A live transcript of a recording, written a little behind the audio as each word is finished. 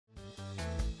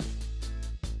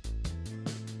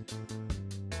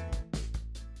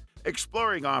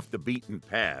Exploring off the beaten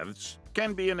paths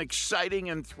can be an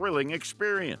exciting and thrilling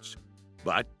experience,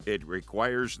 but it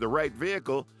requires the right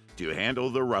vehicle to handle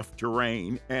the rough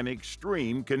terrain and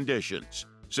extreme conditions.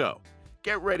 So,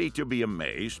 get ready to be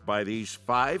amazed by these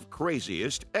 5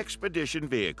 craziest expedition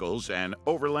vehicles and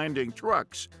overlanding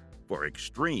trucks for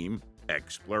extreme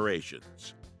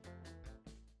explorations.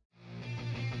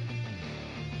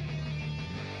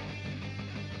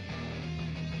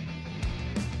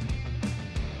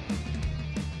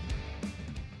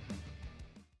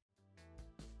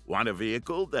 Want a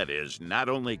vehicle that is not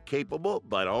only capable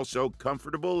but also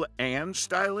comfortable and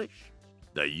stylish?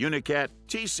 The UNICAT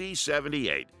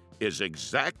TC78 is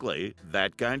exactly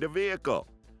that kind of vehicle.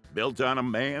 Built on a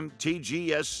MAN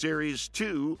TGS Series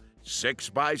 2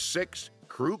 6x6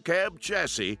 crew cab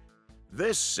chassis,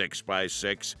 this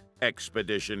 6x6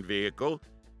 expedition vehicle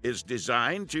is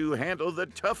designed to handle the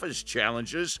toughest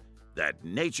challenges that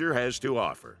nature has to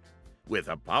offer. With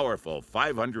a powerful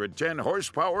 510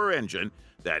 horsepower engine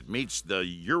that meets the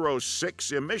Euro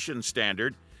 6 emission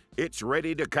standard, it's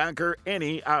ready to conquer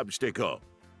any obstacle.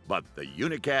 But the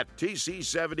UNICAT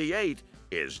TC78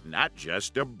 is not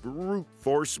just a brute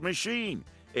force machine.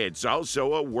 It's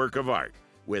also a work of art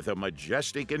with a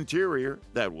majestic interior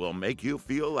that will make you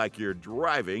feel like you're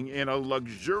driving in a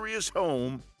luxurious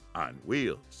home on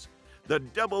wheels. The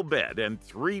double bed and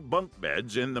 3 bunk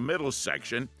beds in the middle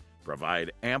section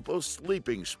provide ample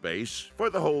sleeping space for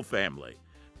the whole family.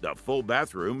 The full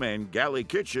bathroom and galley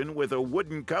kitchen with a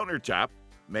wooden countertop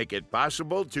make it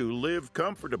possible to live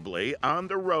comfortably on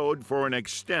the road for an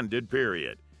extended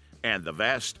period. And the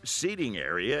vast seating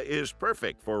area is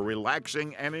perfect for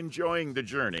relaxing and enjoying the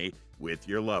journey with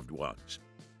your loved ones.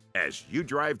 As you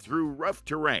drive through rough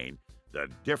terrain, the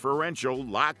differential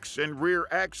locks and rear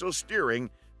axle steering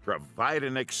provide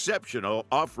an exceptional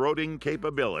off-roading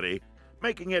capability,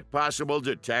 making it possible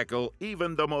to tackle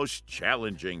even the most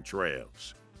challenging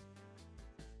trails.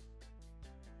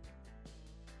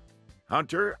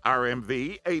 Hunter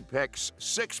RMV Apex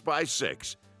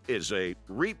 6x6 is a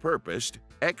repurposed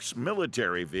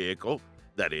ex-military vehicle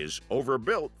that is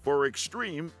overbuilt for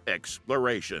extreme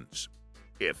explorations.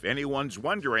 If anyone's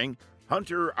wondering,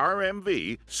 Hunter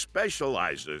RMV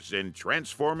specializes in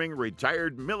transforming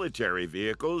retired military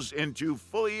vehicles into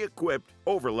fully equipped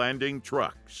overlanding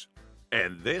trucks.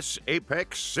 And this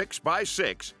Apex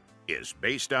 6x6 is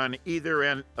based on either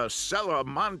an Acela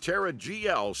Montera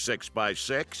GL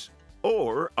 6x6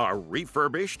 or a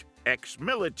refurbished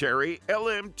ex-military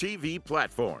LMTV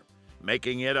platform,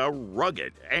 making it a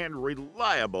rugged and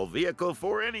reliable vehicle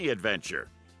for any adventure.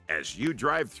 As you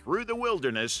drive through the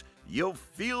wilderness, you'll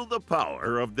feel the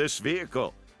power of this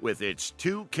vehicle with its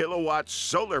 2-kilowatt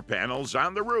solar panels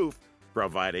on the roof,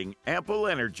 providing ample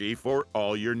energy for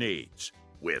all your needs.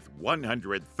 With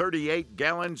 138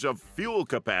 gallons of fuel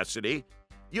capacity,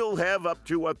 you'll have up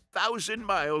to 1,000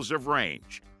 miles of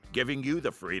range, giving you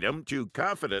the freedom to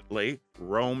confidently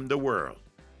roam the world.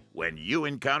 When you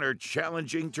encounter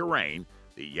challenging terrain,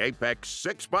 the Apex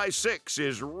 6x6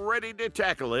 is ready to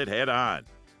tackle it head-on.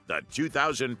 The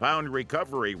 2,000-pound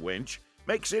recovery winch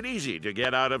makes it easy to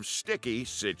get out of sticky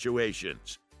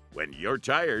situations. When you're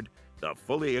tired, the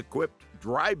fully equipped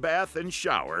dry bath and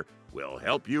shower will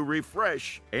help you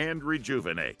refresh and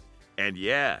rejuvenate. And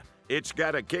yeah, it's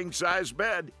got a king-size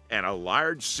bed and a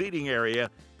large seating area,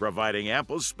 providing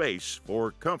ample space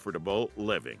for comfortable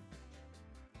living.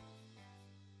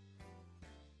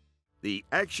 The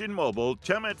Action Mobil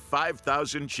Temet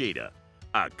 5000 Cheetah,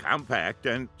 a compact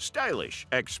and stylish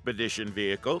expedition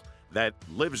vehicle that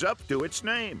lives up to its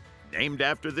name. Named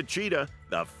after the cheetah,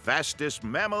 the fastest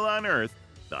mammal on Earth,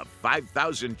 the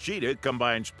 5000 Cheetah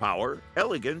combines power,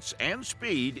 elegance, and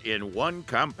speed in one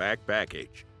compact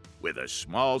package. With a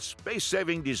small,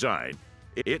 space-saving design,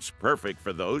 it's perfect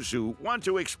for those who want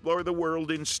to explore the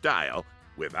world in style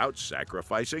without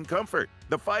sacrificing comfort.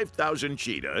 The 5000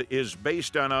 Cheetah is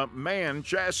based on a MAN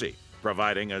chassis,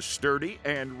 providing a sturdy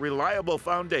and reliable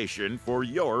foundation for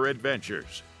your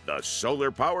adventures. The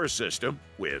solar power system,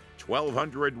 with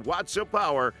 1,200 watts of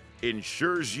power,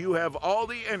 ensures you have all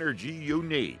the energy you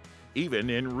need, even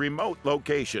in remote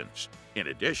locations. In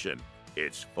addition,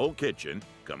 its full kitchen,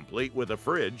 complete with a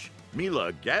fridge,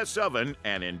 Miele gas oven,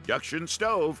 and induction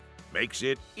stove, makes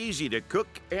it easy to cook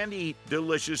and eat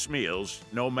delicious meals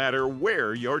no matter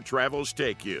where your travels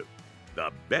take you.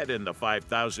 The bed in the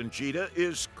 5000 Cheetah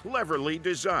is cleverly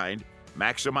designed,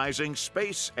 maximizing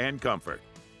space and comfort.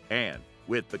 And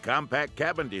with the compact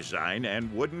cabin design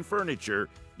and wooden furniture,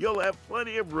 you'll have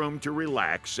plenty of room to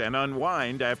relax and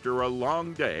unwind after a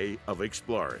long day of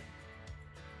exploring.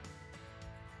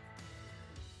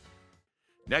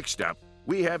 Next up,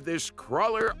 we have this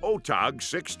crawler OTAÐ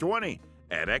 620,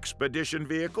 an expedition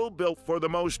vehicle built for the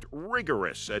most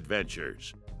rigorous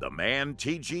adventures. The MAN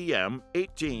TGM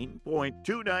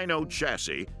 18.290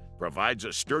 chassis provides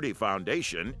a sturdy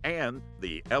foundation, and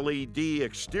the LED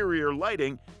exterior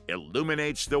lighting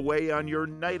illuminates the way on your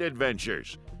night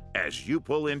adventures. As you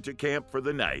pull into camp for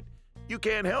the night, you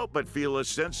can't help but feel a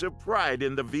sense of pride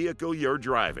in the vehicle you're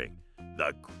driving.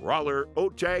 The crawler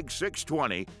OTAÐ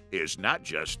 620 is not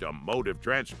just a mode of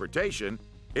transportation,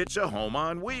 it's a home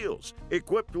on wheels,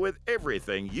 equipped with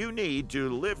everything you need to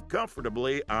live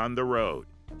comfortably on the road.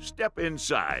 Step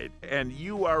inside, and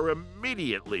you are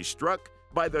immediately struck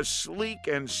by the sleek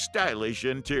and stylish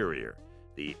interior.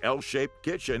 The L-shaped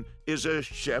kitchen is a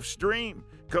chef's dream,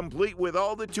 complete with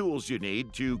all the tools you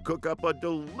need to cook up a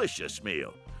delicious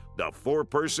meal. The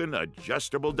 4-person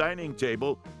adjustable dining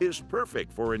table is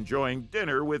perfect for enjoying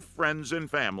dinner with friends and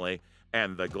family,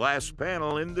 and the glass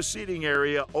panel in the seating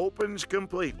area opens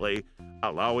completely,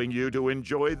 allowing you to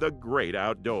enjoy the great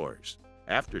outdoors.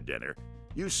 After dinner,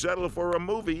 you settle for a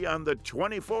movie on the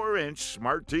 24-inch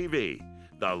smart TV.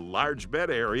 The large bed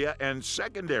area and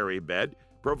secondary bed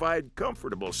provide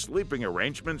comfortable sleeping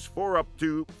arrangements for up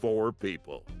to 4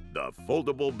 people. The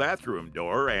foldable bathroom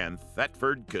door and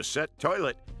Thetford cassette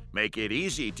toilet make it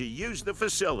easy to use the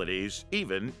facilities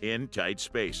even in tight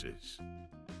spaces.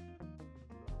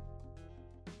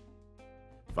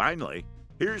 Finally,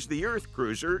 here's the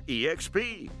Earthcruiser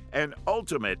EXP, an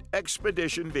ultimate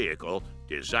expedition vehicle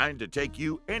designed to take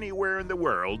you anywhere in the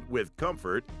world with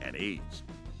comfort and ease.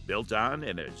 Built on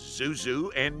an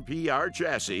Isuzu NPR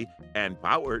chassis and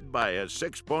powered by a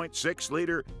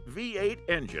 6.6-liter V8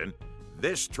 engine,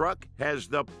 this truck has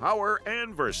the power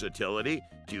and versatility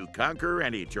to conquer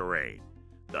any terrain.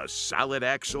 The solid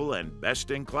axle and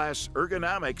best-in-class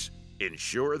ergonomics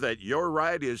ensure that your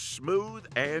ride is smooth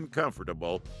and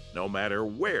comfortable no matter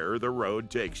where the road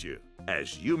takes you.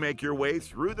 As you make your way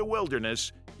through the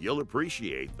wilderness, you'll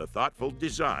appreciate the thoughtful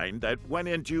design that went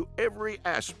into every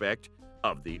aspect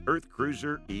of the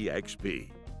Earthcruiser EXP.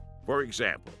 For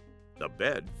example, the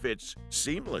bed fits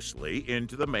seamlessly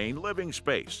into the main living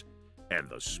space, and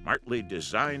the smartly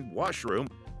designed washroom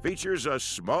features a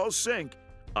small sink,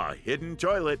 a hidden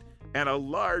toilet, and a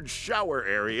large shower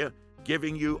area,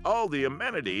 giving you all the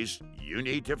amenities you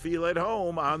need to feel at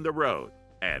home on the road.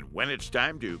 And when it's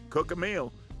time to cook a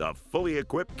meal, the fully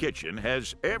equipped kitchen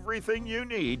has everything you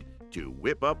need to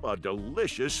whip up a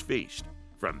delicious feast.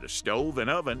 From the stove and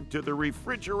oven to the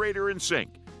refrigerator and sink,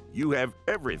 you have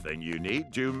everything you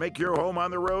need to make your home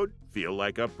on the road feel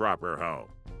like a proper home.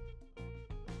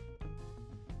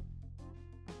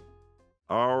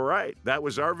 All right, that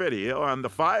was our video on the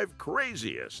 5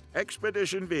 craziest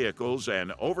expedition vehicles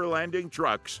and overlanding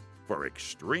trucks for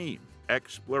extreme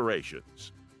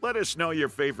explorations. Let us know your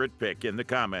favorite pick in the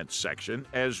comments section,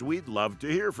 as we'd love to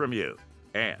hear from you.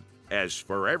 And as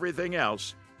for everything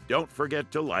else, don't forget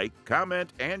to like,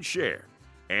 comment, and share.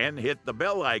 And hit the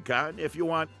bell icon if you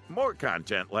want more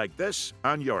content like this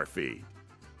on your feed.